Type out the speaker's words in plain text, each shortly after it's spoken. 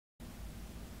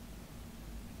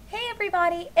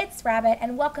everybody, it's Rabbit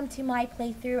and welcome to my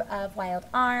playthrough of Wild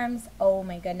Arms. Oh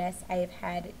my goodness, I have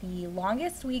had the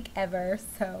longest week ever,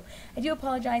 so I do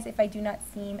apologize if I do not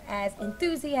seem as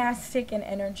enthusiastic and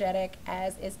energetic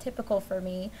as is typical for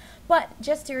me. But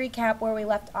just to recap where we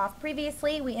left off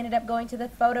previously, we ended up going to the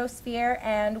photosphere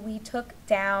and we took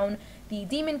down the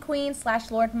Demon Queen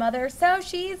 / Lord Mother, so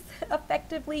she's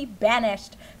effectively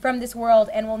banished from this world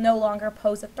and will no longer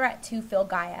pose a threat to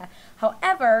Filgaia.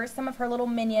 However, some of her little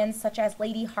minions, such as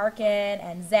Lady Harkin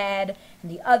and Zed and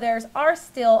the others, are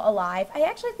still alive. I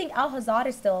actually think Alhazad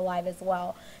is still alive as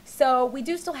well. So we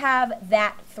do still have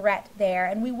that threat there,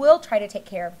 and we will try to take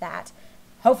care of that.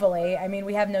 Hopefully. I mean,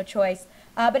 we have no choice.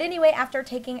 But anyway, after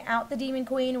taking out the Demon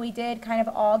Queen, we did kind of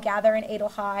all gather in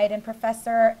Adlehyde, and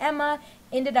Professor Emma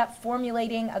ended up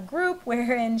formulating a group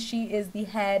wherein she is the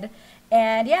head.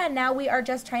 And yeah, now we are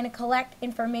just trying to collect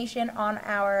information on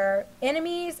our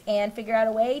enemies and figure out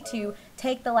a way to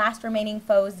take the last remaining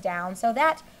foes down so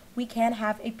that we can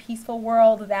have a peaceful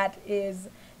world that is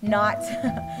not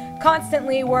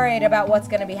constantly worried about what's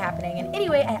going to be happening. And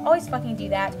anyway, I always fucking do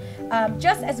that.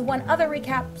 Just as one other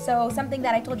recap, so something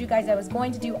that I told you guys I was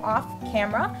going to do off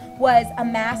camera was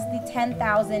amass the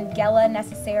 10,000 Gela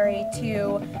necessary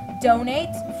to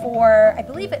donate for, I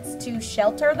believe it's to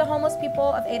shelter the homeless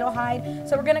people of Adlehyde.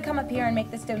 So we're going to come up here and make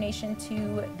this donation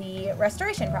to the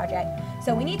restoration project.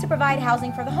 So we need to provide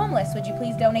housing for the homeless. Would you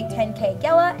please donate 10k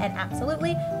Gela? And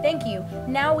absolutely, thank you.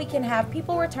 Now we can have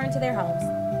people return to their homes.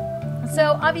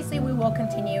 So obviously we will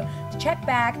continue to check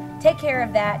back, take care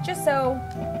of that, just so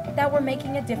that we're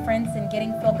making a difference in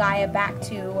getting Filgaia back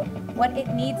to what it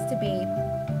needs to be.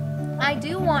 I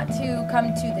do want to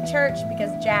come to the church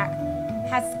because Jack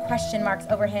has question marks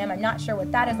over him. I'm not sure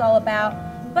what that is all about,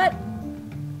 but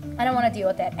I don't want to deal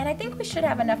with it. And I think we should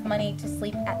have enough money to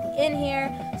sleep at the inn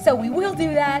here, so we will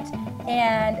do that.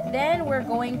 And then we're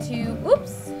going to,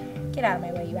 oops, get out of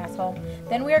my way, you asshole.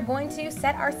 Then we are going to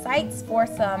set our sights for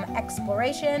some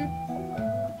exploration.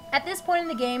 At this point in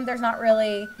the game, there's not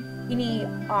really any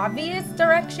obvious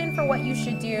direction for what you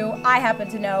should do. I happen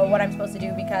to know what I'm supposed to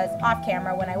do because off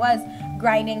camera, when I was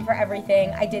grinding for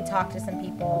everything, I did talk to some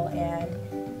people, and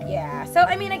yeah. So,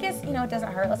 I mean, I guess, you know, it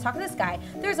doesn't hurt. Let's talk to this guy.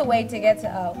 There's a way to get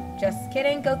to, oh, just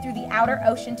kidding. Go through the outer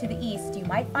ocean to the east. You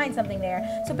might find something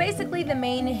there. So basically the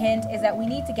main hint is that we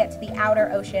need to get to the outer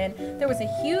ocean. There was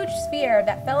a huge sphere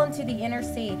that fell into the inner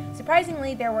sea.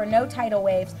 Surprisingly, there were no tidal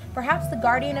waves. Perhaps the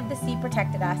guardian of the sea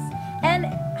protected us. And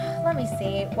let me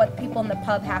see what people in the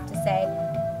pub have to say.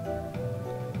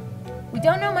 We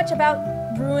don't know much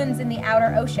about ruins in the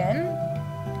outer ocean.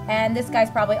 And this guy's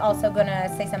probably also going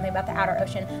to say something about the outer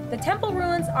ocean. The temple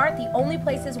ruins aren't the only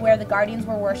places where the guardians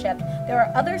were worshipped. There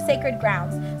are other sacred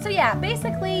grounds. So yeah,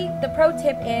 basically the pro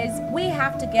tip is we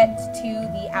have to get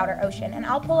to the outer ocean. And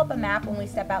I'll pull up a map when we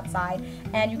step outside,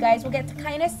 and you guys will get to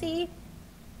kind of see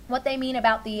what they mean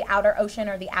about the outer ocean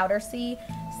or the outer sea.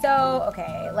 So,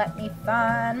 okay, let me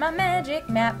find my magic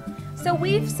map. So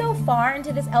we've so far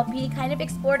into this LP kind of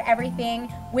explored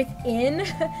everything within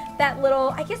that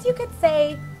little, I guess you could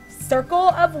say, circle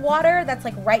of water that's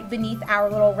like right beneath our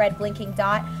little red blinking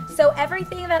dot. So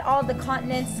everything that all the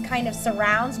continents kind of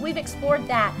surrounds, we've explored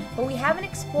that, but we haven't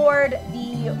explored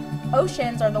the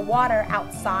oceans or the water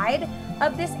outside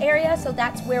of this area, so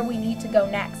that's where we need to go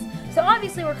next. So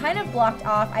obviously we're kind of blocked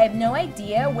off. I have no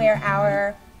idea where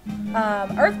our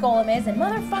earth golem is, and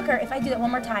motherfucker, if I do that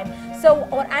one more time. So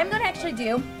what I'm going to actually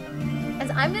do is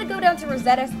I'm going to go down to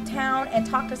Rosetta Town and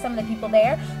talk to some of the people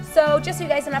there. So just so you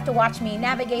guys don't have to watch me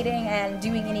navigating and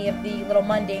doing any of the little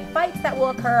mundane fights that will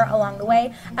occur along the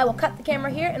way, I will cut the camera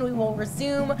here and we will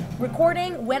resume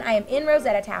recording when I am in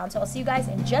Rosetta Town. So I'll see you guys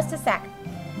in just a sec.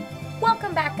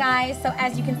 Welcome back, guys. So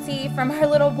as you can see from our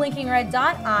little blinking red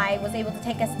dot, I was able to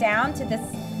take us down to this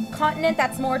continent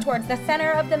that's more towards the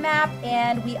center of the map,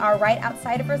 and we are right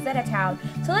outside of Rosetta Town.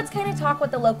 So let's kind of talk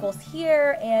with the locals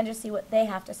here and just see what they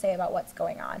have to say about what's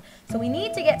going on. So we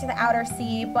need to get to the outer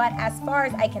sea, but as far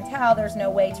as I can tell, there's no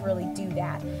way to really do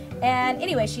that. And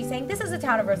anyway, she's saying this is the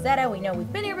town of Rosetta. We know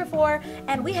we've been here before,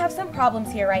 and we have some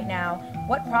problems here right now.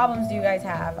 What problems do you guys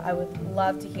have? I would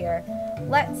love to hear.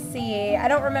 Let's see. I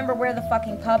don't remember where the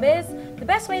fucking pub is. The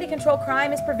best way to control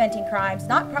crime is preventing crimes,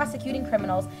 not prosecuting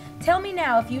criminals. Tell me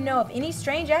now if you know of any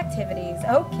strange activities.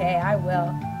 Okay, I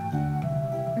will.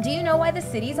 Do you know why the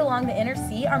cities along the inner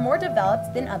sea are more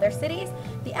developed than other cities?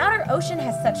 The outer ocean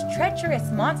has such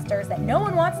treacherous monsters that no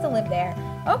one wants to live there.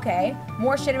 Okay,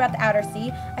 more shit about the outer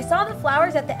sea. I saw the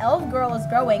flowers that the elf girl is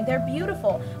growing. They're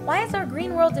beautiful. Why is our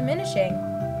green world diminishing?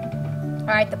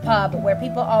 Alright, the pub, where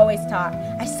people always talk.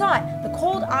 I saw it, the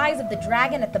cold eyes of the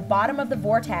dragon at the bottom of the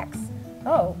vortex.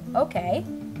 Oh, okay.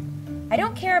 I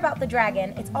don't care about the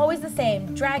dragon. It's always the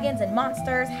same. Dragons and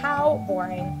monsters. How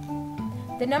boring.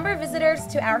 The number of visitors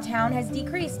to our town has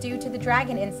decreased due to the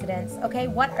dragon incidents. Okay,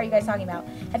 what are you guys talking about?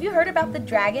 Have you heard about the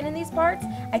dragon in these parts?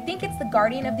 I think it's the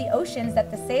guardian of the oceans that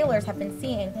the sailors have been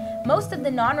seeing. Most of the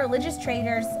non-religious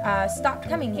traders stopped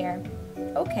coming here.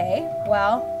 Okay,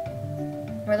 well,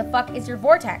 where the fuck is your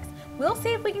vortex? We'll see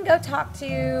if we can go talk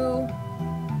to...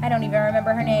 I don't even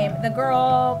remember her name. The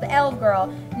girl, the elf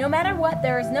girl. No matter what,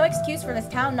 there is no excuse for this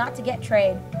town not to get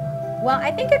trade. Well,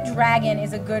 I think a dragon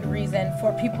is a good reason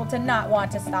for people to not want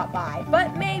to stop by.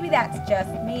 But maybe that's just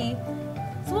me.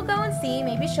 So we'll go and see.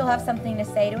 Maybe she'll have something to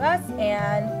say to us.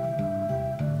 And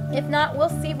if not, we'll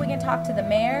see if we can talk to the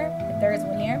mayor, if there is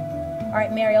one here.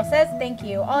 Alright, Mariel says, thank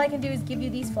you. All I can do is give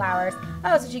you these flowers.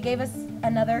 Oh, so she gave us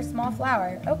another small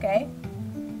flower. Okay.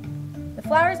 The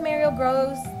flowers Mariel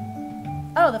grows...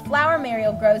 Oh, the flower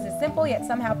Mariel grows is simple yet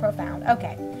somehow profound.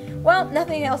 Okay. Well,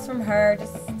 nothing else from her.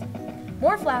 Just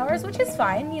more flowers, which is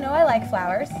fine. You know, I like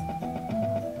flowers.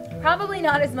 Probably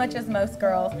not as much as most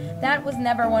girls. That was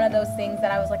never one of those things that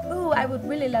I was like, ooh, I would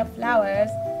really love flowers.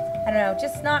 I don't know,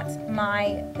 just not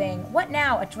my thing. What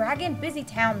now? A dragon? Busy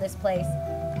town, this place.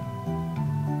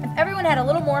 If everyone had a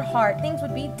little more heart, things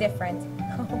would be different.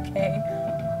 Okay.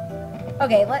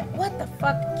 Okay, what the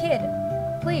fuck? Kid,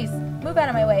 please, move out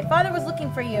of my way. Father was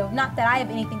looking for you. Not that I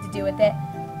have anything to do with it.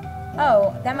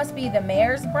 Oh, that must be the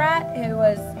mayor's brat who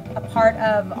was a part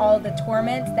of all the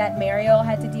torments that Mariel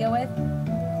had to deal with.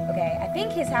 Okay, I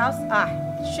think his house,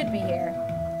 should be here.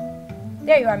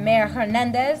 There you are, Mayor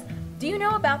Hernandez. Do you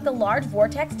know about the large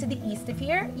vortex to the east of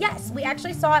here? Yes, we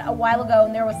actually saw it a while ago,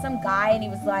 and there was some guy, and he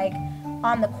was like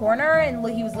on the corner, and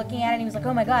he was looking at it, and he was like,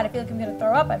 oh my god, I feel like I'm gonna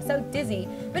throw up, I'm so dizzy.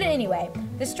 But anyway,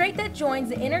 the strait that joins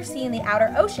the inner sea and the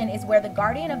outer ocean is where the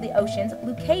guardian of the oceans,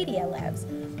 Lucadia, lives.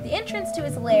 The entrance to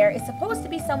his lair is supposed to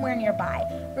be somewhere nearby.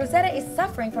 Rosetta is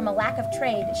suffering from a lack of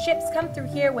trade. Ships come through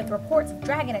here with reports of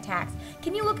dragon attacks.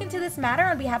 Can you look into this matter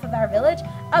on behalf of our village?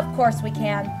 Of course we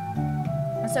can.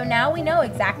 So now we know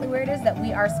exactly where it is that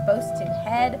we are supposed to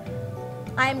head.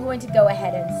 I'm going to go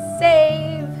ahead and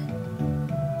save,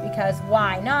 because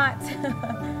why not?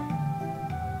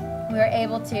 We were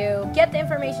able to get the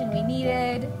information we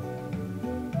needed,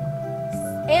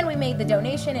 and we made the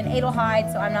donation in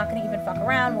Adlehyde, so I'm not going to even fuck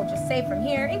around. We'll just save from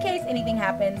here. In case anything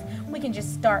happens, we can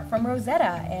just start from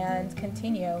Rosetta and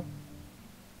continue.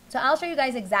 So I'll show you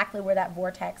guys exactly where that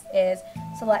vortex is.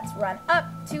 So let's run up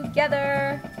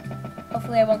together.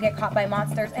 Hopefully I won't get caught by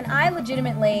monsters. And I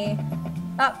legitimately...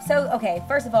 okay,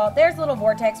 first of all, there's a little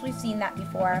vortex. We've seen that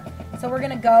before. So we're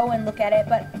going to go and look at it.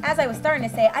 But as I was starting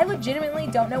to say, I legitimately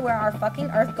don't know where our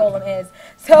fucking earth golem is.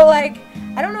 So, like,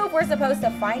 I don't know if we're supposed to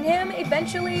find him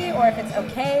eventually, or if it's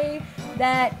okay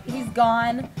that he's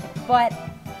gone. But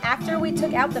after we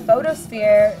took out the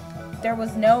photosphere, there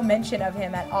was no mention of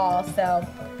him at all. So,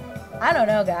 I don't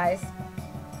know, guys.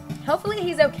 Hopefully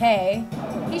he's okay.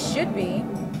 He should be.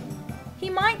 He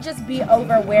might just be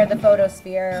over where the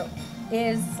photosphere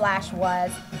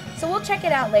is/was. So we'll check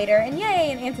it out later. And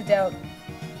yay, an antidote.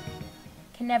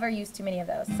 Can never use too many of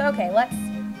those. So okay, let's...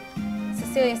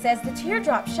 Cecilia says, the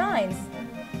teardrop shines.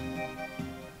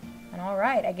 And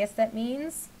alright, I guess that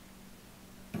means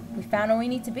we found where we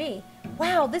need to be.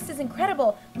 Wow, this is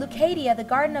incredible. Lucadia,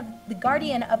 the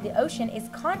guardian of the ocean, is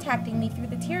contacting me through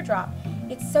the teardrop.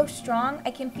 It's so strong,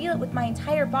 I can feel it with my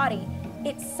entire body.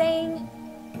 It's saying...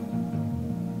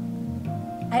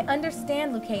 I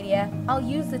understand, Lucadia. I'll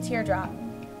use the teardrop.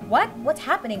 What? What's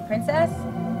happening, princess?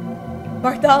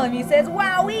 Bartholomew says,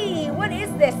 wowee! What is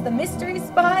this, the mystery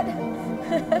spot?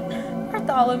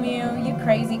 Bartholomew, you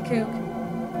crazy kook.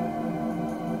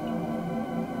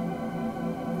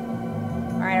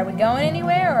 Alright, are we going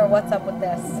anywhere, or what's up with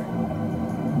this?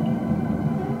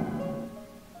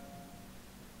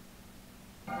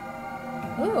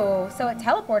 Ooh, so it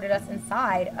teleported us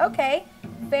inside. Okay.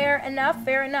 Fair enough,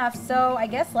 fair enough. So I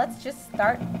guess let's just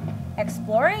start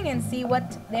exploring and see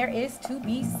what there is to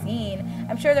be seen.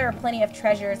 I'm sure there are plenty of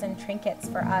treasures and trinkets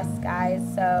for us, guys.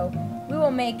 So we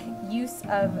will make use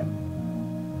of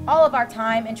all of our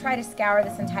time and try to scour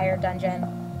this entire dungeon.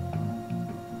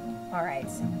 Alright.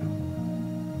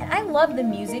 And I love the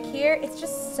music here. It's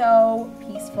just so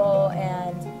peaceful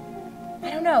and,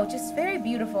 I don't know, just very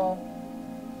beautiful.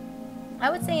 I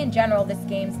would say in general this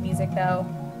game's music, though,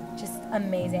 just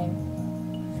amazing.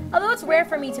 Although it's rare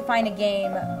for me to find a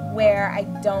game where I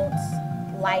don't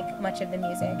like much of the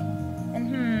music.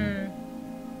 And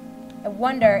I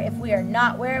wonder if we are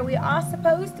not where we are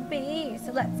supposed to be.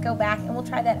 So let's go back and we'll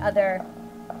try that other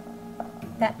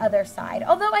side.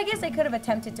 Although I guess I could have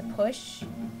attempted to push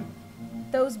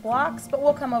those blocks, but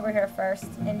we'll come over here first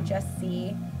and just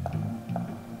see.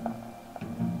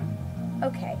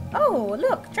 Okay. Oh,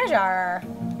 look, treasure.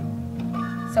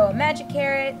 So a magic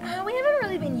carrot. We haven't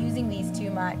really been using these too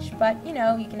much, but you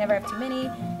know, you can never have too many.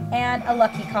 And a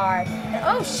lucky card. And,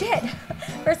 oh shit!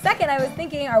 For a second I was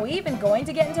thinking, are we even going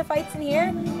to get into fights in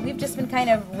here? We've just been kind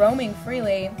of roaming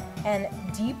freely. And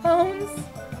depones?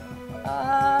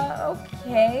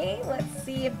 Okay. Let's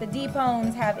see if the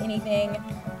depones have anything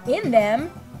in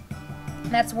them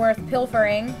that's worth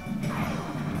pilfering.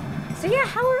 So yeah,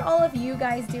 how are all of you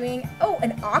guys doing? Oh,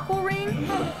 an aqua ring?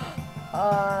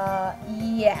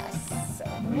 Yes.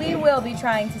 We will be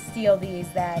trying to steal these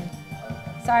then.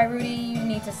 Sorry, Rudy, you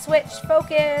need to switch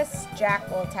focus. Jack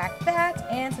will attack that,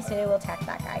 and Cecilia will attack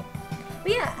that guy.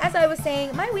 But yeah, as I was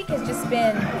saying, my week has just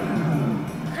been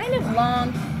kind of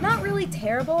long. Not really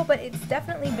terrible, but it's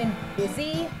definitely been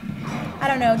busy. I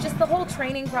don't know, just the whole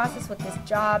training process with this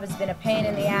job has been a pain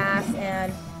in the ass,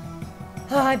 and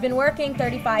I've been working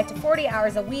 35 to 40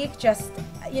 hours a week, just,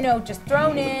 you know, just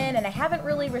thrown in, and I haven't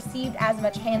really received as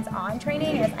much hands-on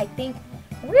training as I think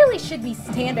really should be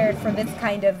standard for this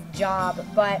kind of job,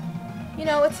 but, you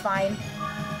know, it's fine.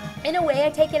 In a way,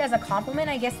 I take it as a compliment.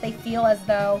 I guess they feel as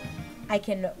though I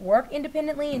can work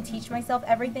independently and teach myself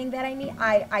everything that I need.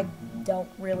 I don't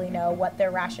really know what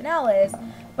their rationale is,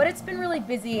 but it's been really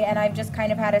busy, and I've just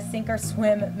kind of had a sink or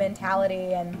swim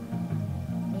mentality, and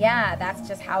yeah, that's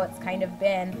just how it's kind of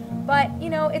been. But, you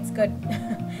know, it's good.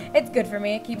 It's good for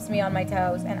me. It keeps me on my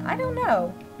toes, and I don't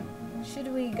know.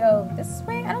 Should we go this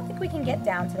way? I don't think we can get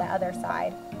down to the other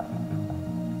side.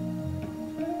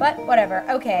 But whatever.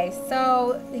 Okay,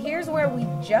 so here's where we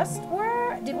just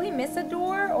were. Did we miss a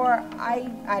door? Or I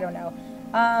don't know.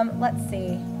 Let's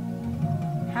see.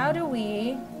 How do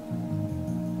we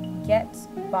get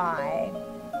by?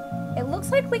 It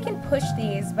looks like we can push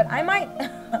these, but I might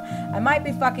I might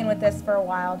be fucking with this for a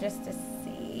while just to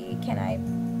see. Can I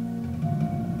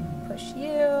push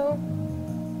you?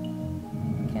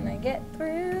 Can I get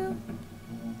through?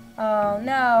 Oh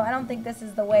no, I don't think this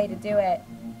is the way to do it.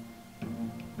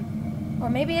 Or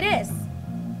maybe it is.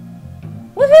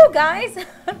 Woohoo, guys!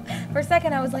 For a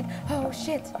second I was like, oh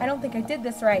shit, I don't think I did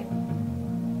this right.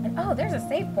 And oh, there's a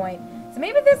save point. So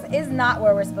maybe this is not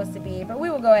where we're supposed to be, but we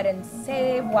will go ahead and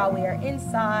save while we are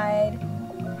inside.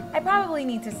 I probably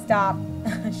need to stop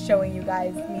showing you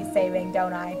guys me saving,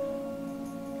 don't I?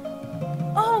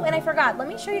 Oh, and I forgot. Let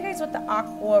me show you guys what the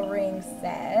aqua ring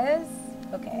says.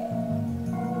 Okay.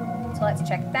 So let's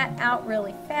check that out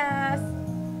really fast.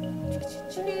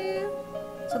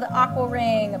 So the aqua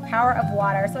ring, power of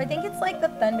water. So I think it's like the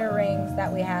thunder rings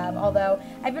that we have, although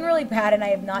I've been really bad and I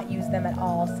have not used them at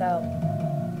all, so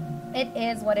it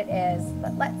is what it is.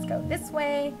 But let's go this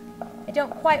way. I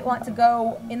don't quite want to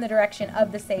go in the direction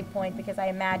of the save point because I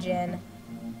imagine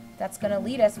that's going to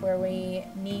lead us where we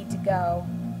need to go.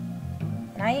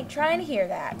 And I ain't trying to hear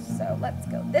that, so let's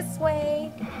go this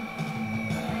way.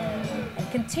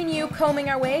 And continue combing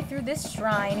our way through this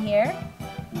shrine here.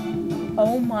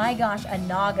 Oh my gosh, a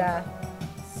naga.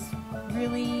 It's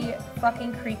really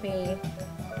fucking creepy.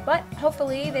 But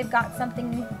hopefully they've got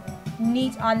something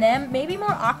neat on them. Maybe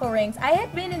more aqua rings. I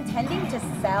had been intending to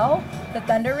sell the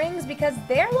thunder rings because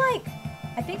they're like,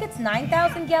 I think it's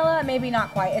 9,000 gela, maybe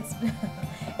not quite.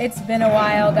 It's been a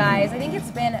while, guys. I think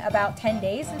it's been about 10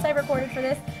 days since I recorded for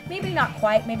this. Maybe not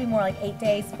quite, maybe more like 8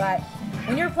 days, but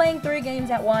when you're playing 3 games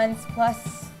at once,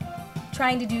 plus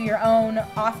trying to do your own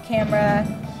off-camera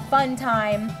fun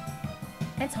time,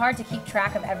 it's hard to keep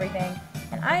track of everything.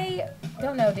 And I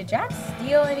don't know, did Jack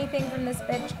steal anything from this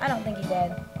bitch? I don't think he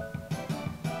did.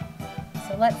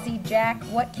 So let's see, Jack,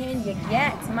 what can you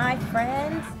get, my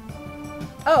friend?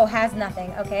 Oh, has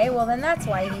nothing. Okay, well then that's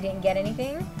why he didn't get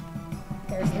anything.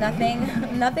 There's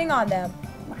nothing on them.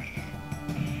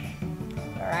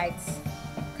 Alright.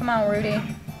 Come on, Rudy.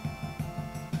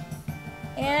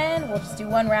 And we'll just do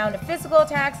 1 round of physical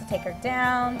attacks to take her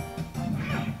down.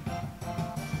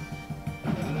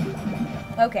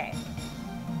 Okay.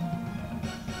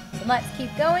 So let's keep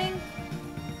going.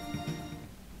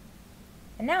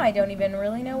 And now I don't even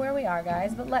really know where we are,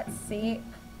 guys, but let's see.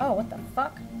 Oh, what the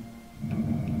fuck?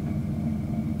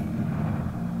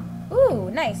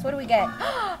 Ooh, nice. What do we get?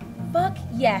 Fuck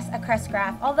yes, a crest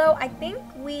graph. Although I think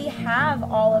we have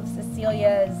all of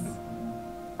Cecilia's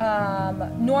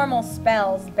normal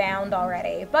spells bound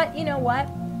already. But you know what?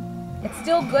 It's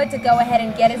still good to go ahead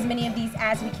and get as many of these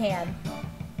as we can.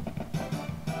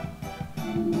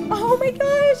 Oh my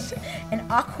gosh! An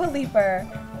aqua leaper.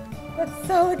 That's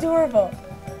so adorable.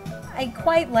 I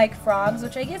quite like frogs,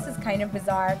 which I guess is kind of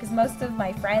bizarre because most of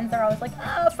my friends are always like,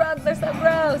 oh, frogs are so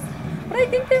gross. But I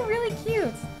think they're really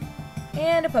cute.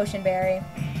 And a potion berry.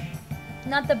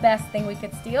 Not the best thing we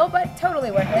could steal, but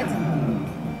totally worth it.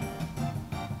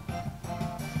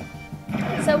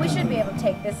 So we should be able to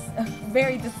take this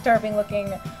very disturbing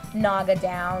looking Naga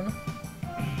down.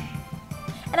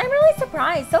 And I'm really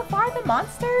surprised. So far the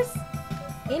monsters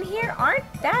in here aren't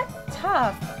that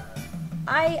tough.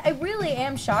 I really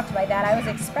am shocked by that. I was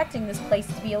expecting this place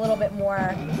to be a little bit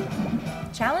more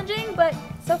challenging, but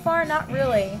so far not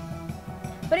really.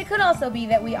 But it could also be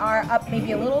that we are up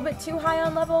maybe a little bit too high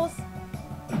on levels.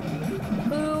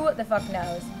 Who the fuck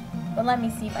knows? But let me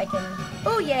see if I can...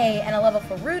 Oh, yay! And a level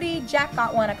for Rudy. Jack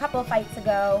got one a couple of fights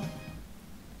ago.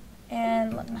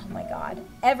 And, oh my god.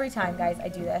 Every time, guys, I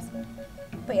do this.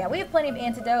 But yeah, we have plenty of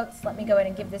antidotes. Let me go ahead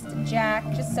and give this to Jack,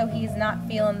 just so he's not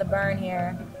feeling the burn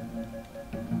here.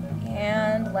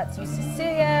 And let's use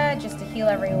Cecilia just to heal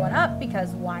everyone up,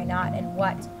 because why not, and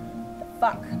what the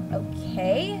fuck?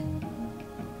 Okay.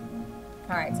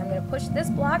 Alright, so I'm going to push this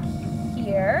block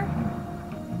here.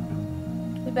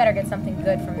 We better get something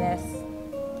good from this.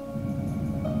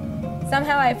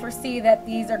 Somehow I foresee that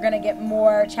these are going to get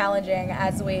more challenging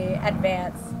as we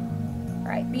advance.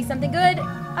 Alright, be something good.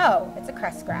 Oh, it's a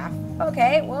crest graph.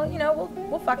 Okay, well, you know,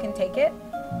 we'll fucking take it.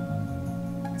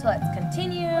 So let's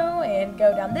continue and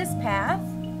go down this path.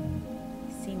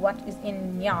 See what is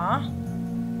in ya.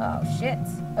 Oh, shit.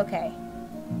 Okay.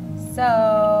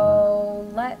 So,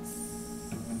 let's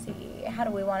see. How do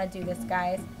we want to do this,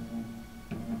 guys?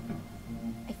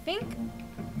 I think...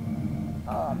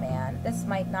 Oh, man. This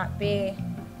might not be...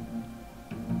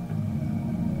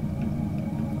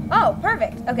 Oh,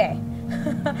 perfect. Okay.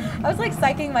 I was like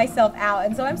psyching myself out,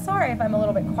 and so I'm sorry if I'm a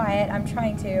little bit quiet. I'm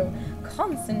trying to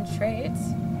concentrate.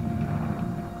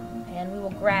 And we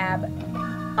will grab...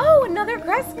 Oh, another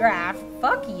crest graph.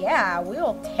 Fuck yeah,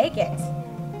 we'll take it.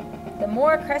 The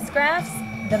more crest graphs,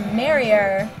 the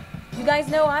merrier. You guys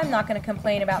know I'm not going to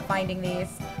complain about finding these.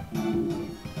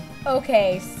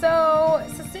 Okay, so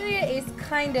Cecilia is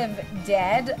kind of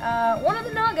dead. One of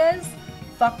the Nagas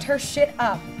fucked her shit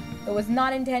up. It was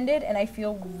not intended, and I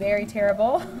feel very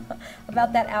terrible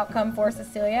about that outcome for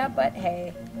Cecilia, but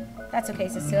hey, that's okay,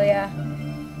 Cecilia.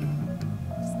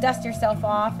 Just dust yourself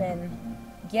off and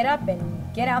get up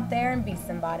and get out there and be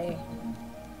somebody.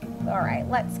 Alright,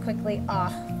 let's quickly...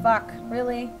 Oh, fuck.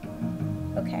 Really?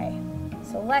 Okay.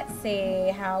 So let's see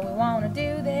how we want to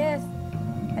do this.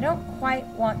 I don't quite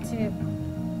want to...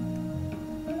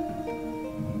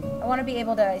 I want to be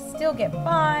able to still get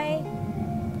by.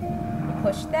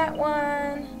 Push that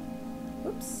one.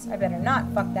 Oops, I better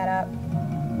not fuck that up.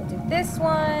 We'll do this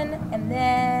one, and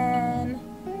then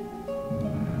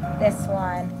this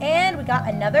one. And we got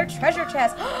another treasure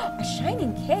chest. A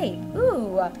shining cape.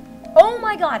 Ooh. Oh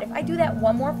my god, if I do that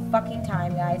one more fucking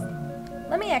time, guys.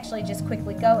 Let me actually just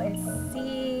quickly go and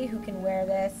see who can wear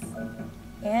this.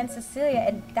 And Cecilia,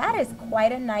 and that is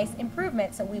quite a nice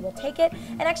improvement, so we will take it.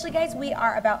 And actually, guys, we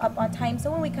are about up on time,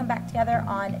 so when we come back together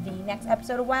on the next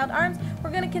episode of Wild Arms, we're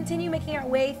going to continue making our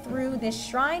way through this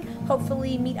shrine,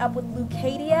 hopefully meet up with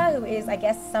Lucadia, who is, I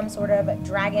guess, some sort of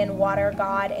dragon water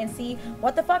god, and see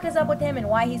what the fuck is up with him and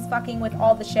why he's fucking with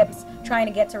all the ships trying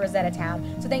to get to Rosetta Town.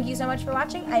 So thank you so much for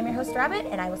watching. I'm your host, Rabbit,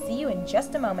 and I will see you in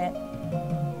just a moment.